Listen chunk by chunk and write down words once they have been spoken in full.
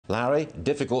Larry,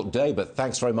 difficult day, but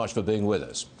thanks very much for being with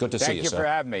us. Good to see you, sir. Thank you for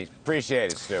having me.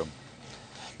 Appreciate it, Stu.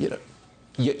 You know,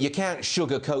 you can't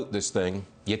sugarcoat this thing.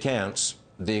 You can't.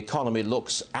 The economy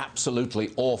looks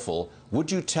absolutely awful. Would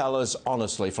you tell us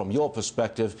honestly, from your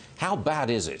perspective, how bad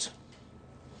is it?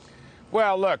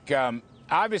 Well, look,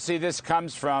 obviously this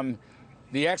comes from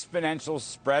the exponential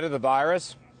spread of the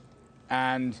virus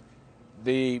and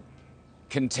the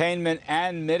containment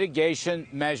and mitigation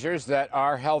measures that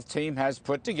our health team has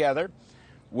put together,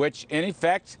 which in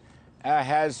effect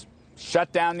has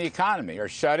shut down the economy or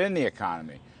shut in the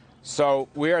economy. So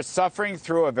we are suffering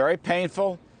through a very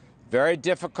painful, very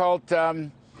difficult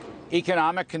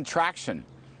economic contraction.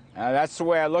 That's the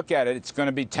way I look at it. It's going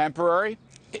to be temporary,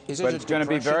 but it's going to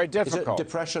be very difficult. Is it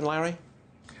depression, Larry?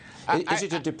 Is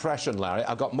it a depression, Larry?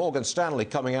 I've got Morgan Stanley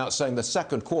coming out saying the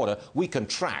second quarter we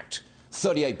contract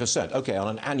 38%, okay, on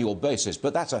an annual basis,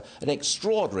 but that's an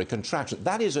extraordinary contraction.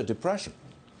 That is a depression.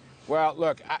 Well,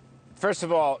 look, first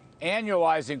of all,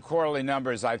 annualizing quarterly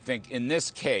numbers, I think, in this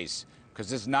case,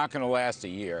 because it's not going to last a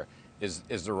year, is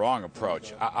the wrong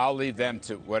approach. I'll leave them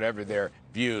to whatever their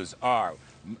views are.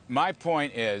 My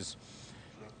point is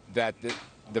that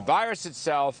the virus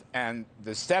itself and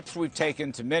the steps we've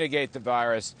taken to mitigate the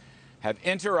virus have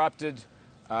interrupted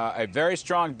a very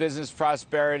strong business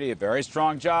prosperity, a very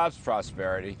strong jobs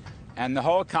prosperity, and the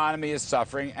whole economy is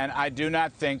suffering, and I do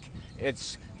not think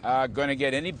it's going to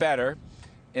get any better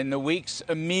in the weeks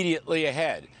immediately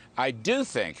ahead. I do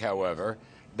think, however,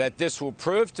 that this will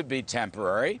prove to be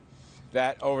temporary,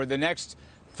 that over the next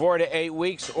 4 to 8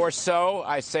 weeks or so,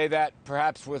 I say that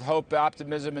perhaps with hope,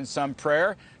 optimism, and some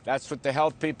prayer, that's what the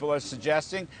health people are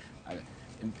suggesting.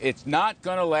 It's not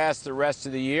going to last the rest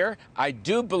of the year. I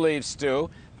do believe, Stu,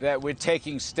 that we're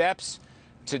taking steps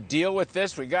to deal with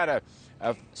this. We got a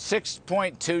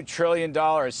 $6.2 trillion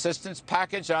assistance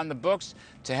package on the books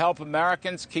to help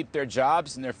Americans keep their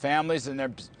jobs and their families and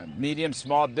their medium,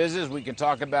 small business. We can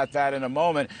talk about that in a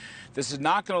moment. This is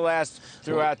not going to last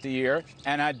throughout the year,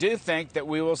 and I do think that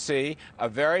we will see a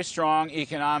very strong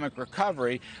economic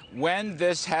recovery when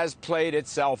this has played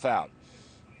itself out.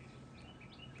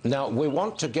 Now, we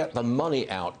want to get the money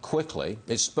out quickly.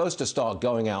 It's supposed to start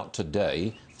going out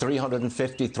today,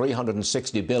 $350,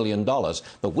 $360 billion.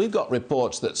 But we've got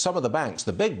reports that some of the banks,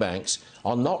 the big banks,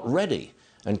 are not ready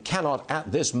and cannot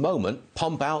at this moment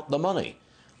pump out the money.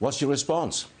 What's your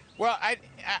response? Well,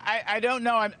 I don't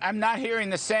know. I'm not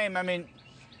hearing the same. I mean,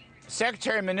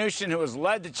 Secretary Mnuchin, who has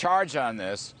led the charge on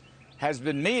this, has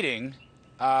been meeting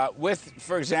with,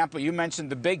 for example, you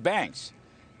mentioned the big banks.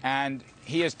 And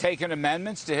he has taken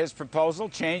amendments to his proposal,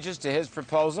 changes to his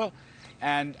proposal,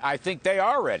 and I think they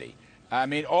are ready. I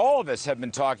mean, all of us have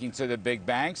been talking to the big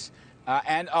banks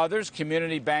and others,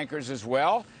 community bankers as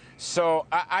well. So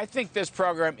I think this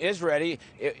program is ready.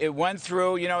 It went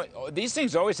through, you know, these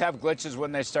things always have glitches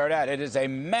when they start out. It is a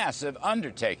massive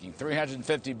undertaking,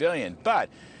 $350 billion. But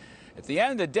at the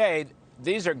end of the day,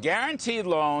 these are guaranteed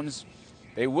loans.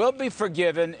 They will be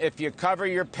forgiven if you cover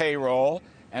your payroll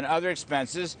and other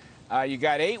expenses. You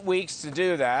got 8 weeks to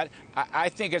do that. I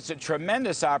think it's a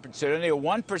tremendous opportunity, a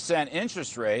 1%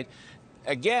 interest rate.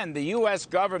 Again, the U.S.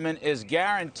 government is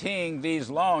guaranteeing these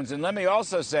loans. And let me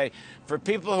also say, for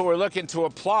people who are looking to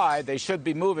apply, they should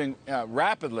be moving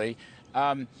rapidly.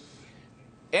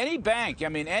 Any bank, I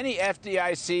mean, any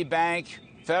FDIC bank,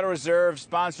 Federal Reserve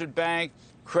sponsored bank,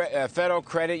 federal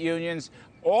credit unions,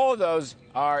 all of those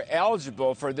are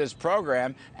eligible for this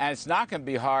program, and it's not going to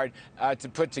be hard to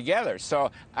put together.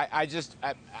 So I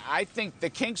think the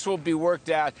kinks will be worked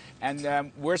out,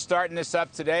 and we're starting this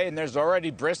up today, and there's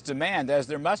already brisk demand, as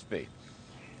there must be.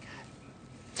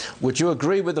 Would you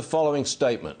agree with the following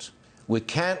statement? We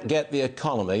can't get the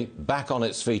economy back on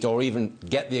its feet or even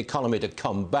get the economy to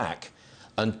come back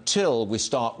until we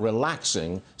start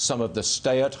relaxing some of the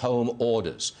stay-at-home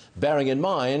orders, bearing in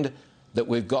mind that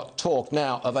we've got talk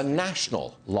now of a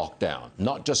national lockdown,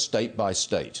 not just state by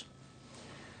state.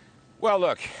 Well,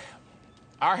 look,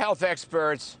 our health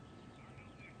experts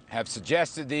have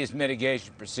suggested these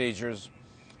mitigation procedures.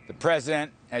 The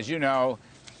president, as you know,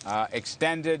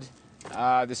 extended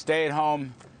the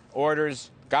stay-at-home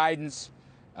orders, guidance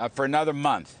for another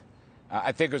month.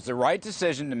 I think it was the right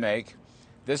decision to make.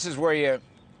 This is where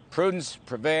prudence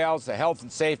prevails. The health and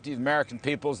safety of the American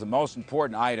people is the most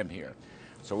important item here.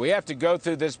 So we have to go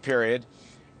through this period,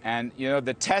 and, you know,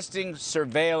 the testing,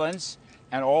 surveillance,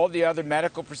 and all the other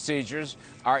medical procedures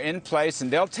are in place,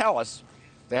 and they'll tell us,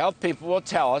 the health people will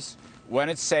tell us when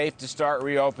it's safe to start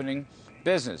reopening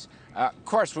business. Of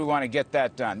course, we want to get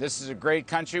that done. This is a great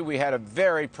country. We had a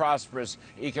very prosperous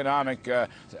economic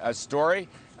story,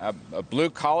 a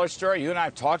blue-collar story. You and I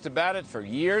have talked about it for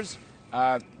years.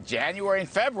 January and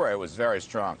February was very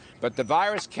strong. But the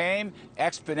virus came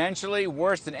exponentially,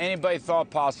 worse than anybody thought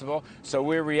possible. So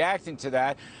we're reacting to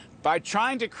that by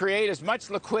trying to create as much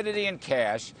liquidity and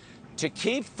cash to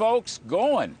keep folks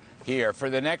going here for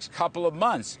the next couple of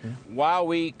months while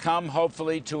we come,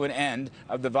 hopefully, to an end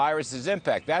of the virus's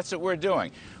impact. That's what we're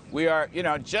doing. We are,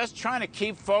 just trying to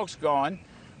keep folks going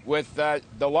with the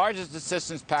largest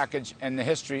assistance package in the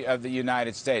history of the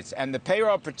United States. And the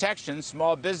payroll protection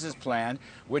small business plan,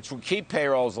 which will keep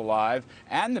payrolls alive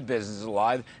and the business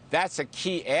alive, that's a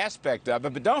key aspect of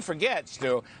it. But don't forget,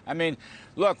 Stu,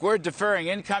 look, we're deferring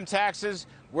income taxes.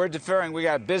 We're deferring, we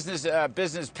got a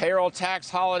business payroll tax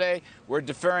holiday. We're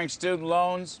deferring student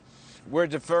loans. We're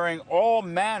deferring all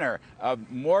manner of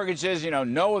mortgages,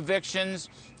 no evictions,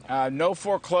 no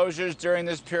foreclosures during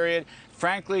this period.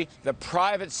 Frankly, the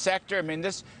private sector,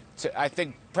 I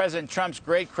think President Trump's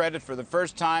great credit for the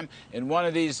first time in one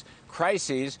of these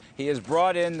crises. He has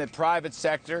brought in the private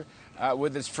sector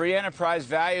with its free enterprise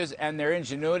values and their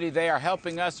ingenuity. They are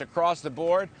helping us across the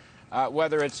board,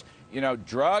 whether it's,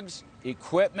 drugs,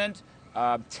 equipment,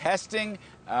 testing,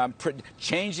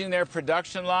 changing their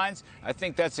production lines. I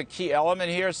think that's a key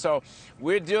element here. So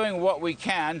we're doing what we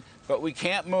can, but we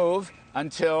can't move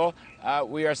until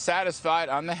we are satisfied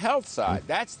on the health side.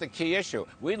 That's the key issue.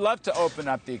 We'd love to open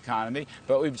up the economy,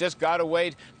 but we've just got to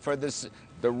wait for the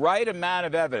right amount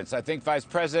of evidence. I think Vice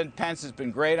President Pence has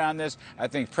been great on this. I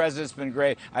think the President's been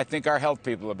great. I think our health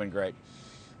people have been great.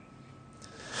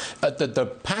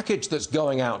 The package that's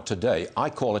going out today, I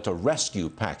call it a rescue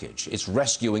package. It's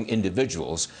rescuing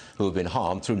individuals who have been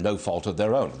harmed through no fault of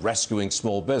their own, rescuing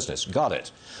small business. Got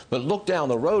it. But look down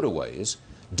the road a ways.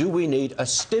 Do we need a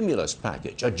stimulus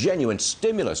package, a genuine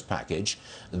stimulus package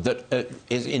that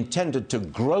is intended to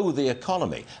grow the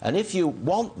economy? And if you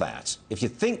want that, if you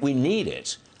think we need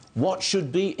it, what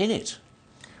should be in it?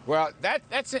 Well,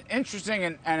 that's an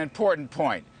interesting and important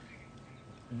point.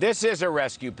 This is a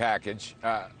rescue package.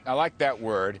 I like that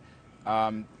word.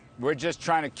 We're just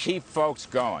trying to keep folks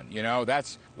going.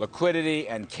 That's liquidity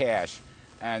and cash.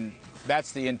 And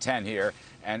that's the intent here.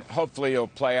 And hopefully it'll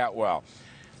play out well.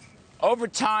 Over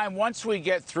time, once we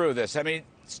get through this,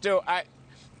 Stu,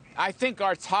 I think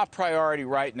our top priority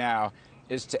right now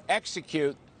is to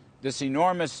execute this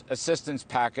enormous assistance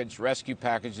package, rescue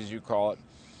package, as you call it.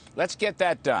 Let's get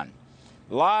that done.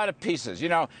 A lot of pieces.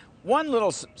 One little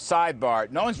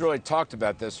sidebar, no one's really talked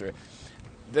about this.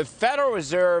 The Federal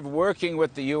Reserve working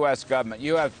with the U.S. government.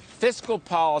 You have fiscal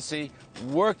policy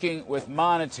working with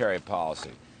monetary policy.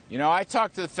 I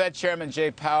talked to the Fed Chairman Jay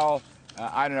Powell,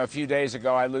 a few days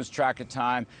ago. I lose track of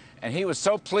time. And he was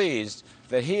so pleased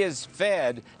that his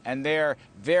Fed and their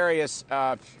various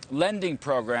lending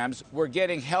programs were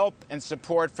getting help and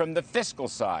support from the fiscal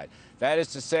side. That is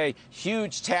to say,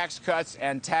 huge tax cuts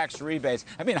and tax rebates.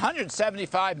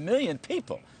 175 million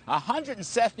people,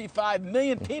 175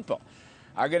 million people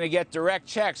are going to get direct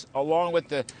checks along with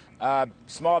the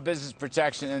small business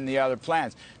protection and the other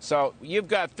plans. So you've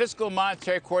got fiscal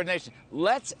monetary coordination.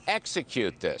 Let's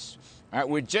execute this. All right,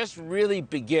 we're just really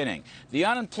beginning. The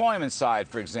unemployment side,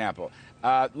 for example,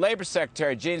 Labor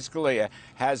Secretary Gene Scalia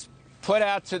has put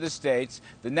out to the states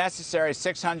the necessary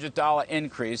 $600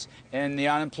 increase in the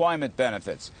unemployment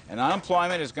benefits. And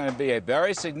unemployment is going to be a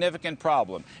very significant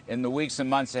problem in the weeks and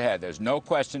months ahead. There's no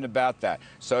question about that.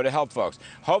 So to help folks,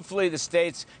 hopefully the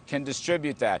states can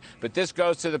distribute that. But this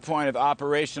goes to the point of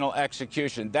operational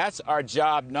execution. That's our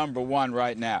job number one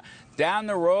right now. Down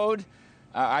the road,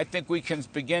 I think we can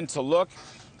begin to look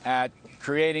at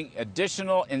creating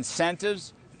additional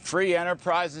incentives, free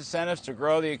enterprise incentives to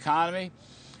grow the economy.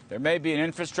 There may be an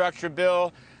infrastructure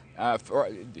bill for,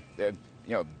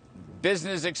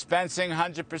 business expensing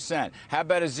 100%. How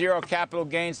about a zero capital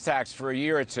gains tax for a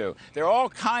year or two? There are all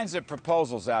kinds of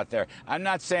proposals out there. I'm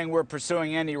not saying we're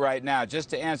pursuing any right now. Just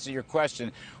to answer your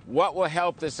question, what will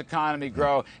help this economy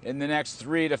grow in the next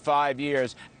 3 to 5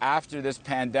 years after this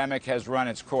pandemic has run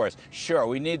its course? Sure,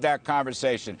 we need that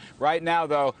conversation. Right now,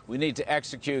 though, we need to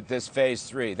execute this phase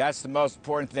 3. That's the most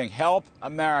important thing. Help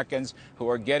Americans who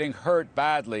are getting hurt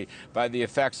badly by the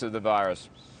effects of the virus.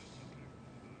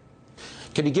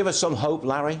 Can you give us some hope,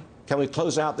 Larry? Can we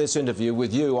close out this interview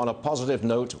with you on a positive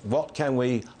note? What can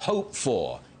we hope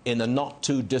for in the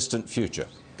not-too-distant future?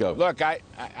 Go. Look,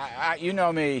 you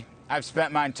know me. I've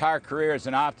spent my entire career as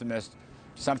an optimist.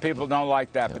 Some people don't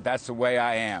like that, but that's the way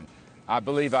I am. I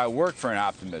believe I work for an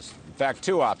optimist. In fact,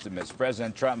 two optimists,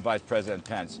 President Trump and Vice President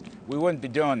Pence. We wouldn't be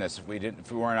doing this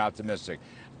if we weren't optimistic.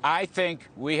 I think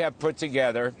we have put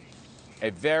together a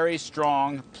very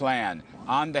strong plan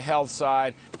on the health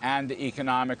side and the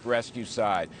economic rescue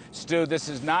side. Stu, this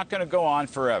is not going to go on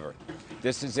forever.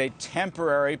 This is a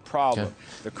temporary problem. Okay.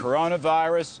 The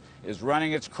coronavirus is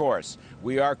running its course.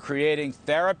 We are creating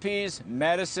therapies,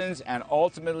 medicines, and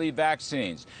ultimately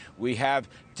vaccines. We have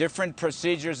different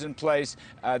procedures in place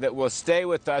that will stay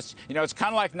with us. You know, it's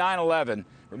kind of like 9/11.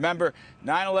 Remember,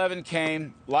 9/11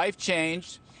 came, life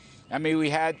changed. I mean, we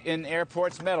had in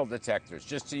airports metal detectors,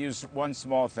 just to use one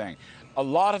small thing. A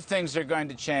lot of things are going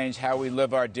to change how we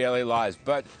live our daily lives,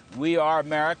 but we are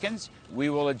Americans. We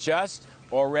will adjust.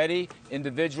 Already,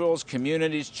 individuals,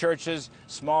 communities, churches,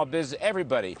 small business,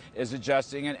 everybody is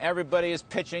adjusting and everybody is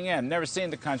pitching in. Never seen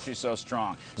the country so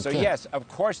strong. So yes, of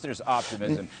course there's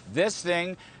optimism. This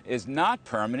thing is not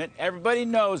permanent. Everybody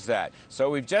knows that. So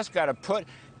we've just got to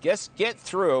get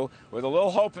through with a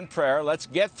little hope and prayer. Let's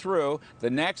get through the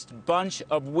next bunch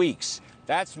of weeks.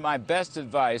 That's my best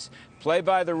advice. Play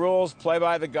by the rules, play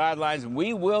by the guidelines.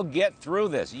 We will get through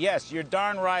this. Yes, you're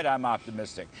darn right I'm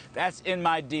optimistic. That's in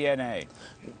my DNA.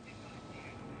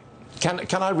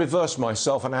 Can I reverse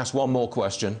myself and ask one more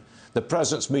question? The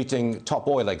president's meeting top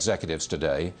oil executives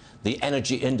today. The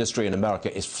energy industry in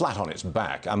America is flat on its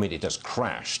back. I mean, it has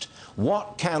crashed.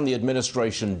 What can the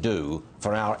administration do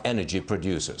for our energy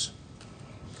producers?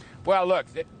 Well, look,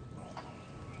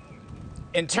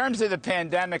 in terms of the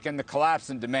pandemic and the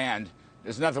collapse in demand,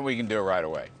 there's nothing we can do right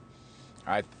away.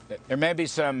 All right? There may be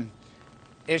some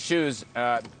issues,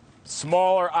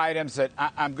 smaller items that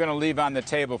I'm going to leave on the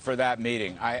table for that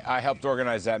meeting. I helped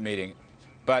organize that meeting.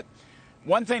 But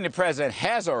one thing the president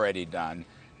has already done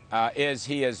is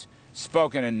he has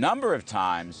spoken a number of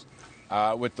times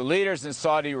with the leaders in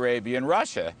Saudi Arabia and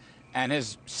Russia and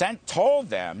has told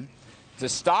them to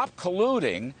stop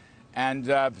colluding and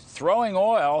throwing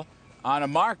oil on a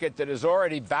market that is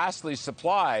already vastly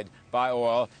supplied by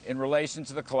oil in relation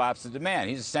to the collapse of demand.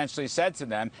 He's essentially said to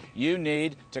them, you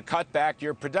need to cut back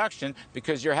your production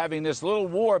because you're having this little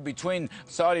war between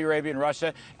Saudi Arabia and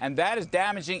Russia, and that is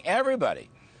damaging everybody.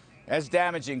 That's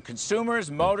damaging consumers,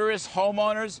 motorists,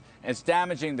 homeowners. It's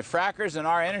damaging the frackers and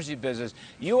our energy business.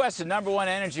 U.S. is the #1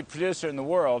 energy producer in the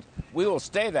world. We will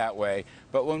stay that way.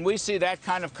 But when we see that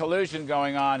kind of collusion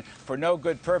going on for no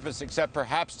good purpose except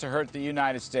perhaps to hurt the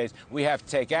United States, we have to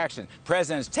take action. The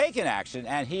president's taken action,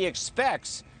 and he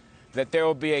expects that there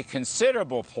will be a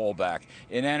considerable pullback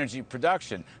in energy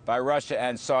production by Russia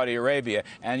and Saudi Arabia.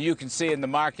 And you can see in the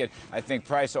market, I think,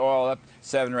 price of oil up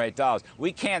 $7 or $8.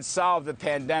 We can't solve the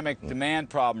pandemic demand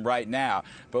problem right now,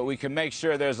 but we can make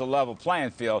sure there's a level playing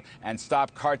field and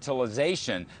stop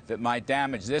cartelization that might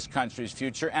damage this country's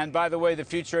future and, by the way, the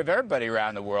future of everybody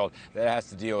around the world that has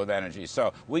to deal with energy.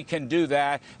 So we can do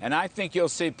that, and I think you'll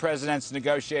see President's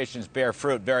negotiations bear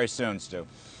fruit very soon, Stu.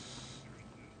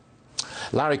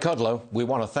 Larry Kudlow, we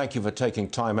want to thank you for taking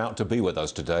time out to be with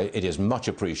us today. It is much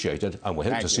appreciated, and we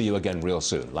hope to see you again real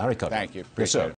soon. Larry Kudlow. Thank you. Appreciate it.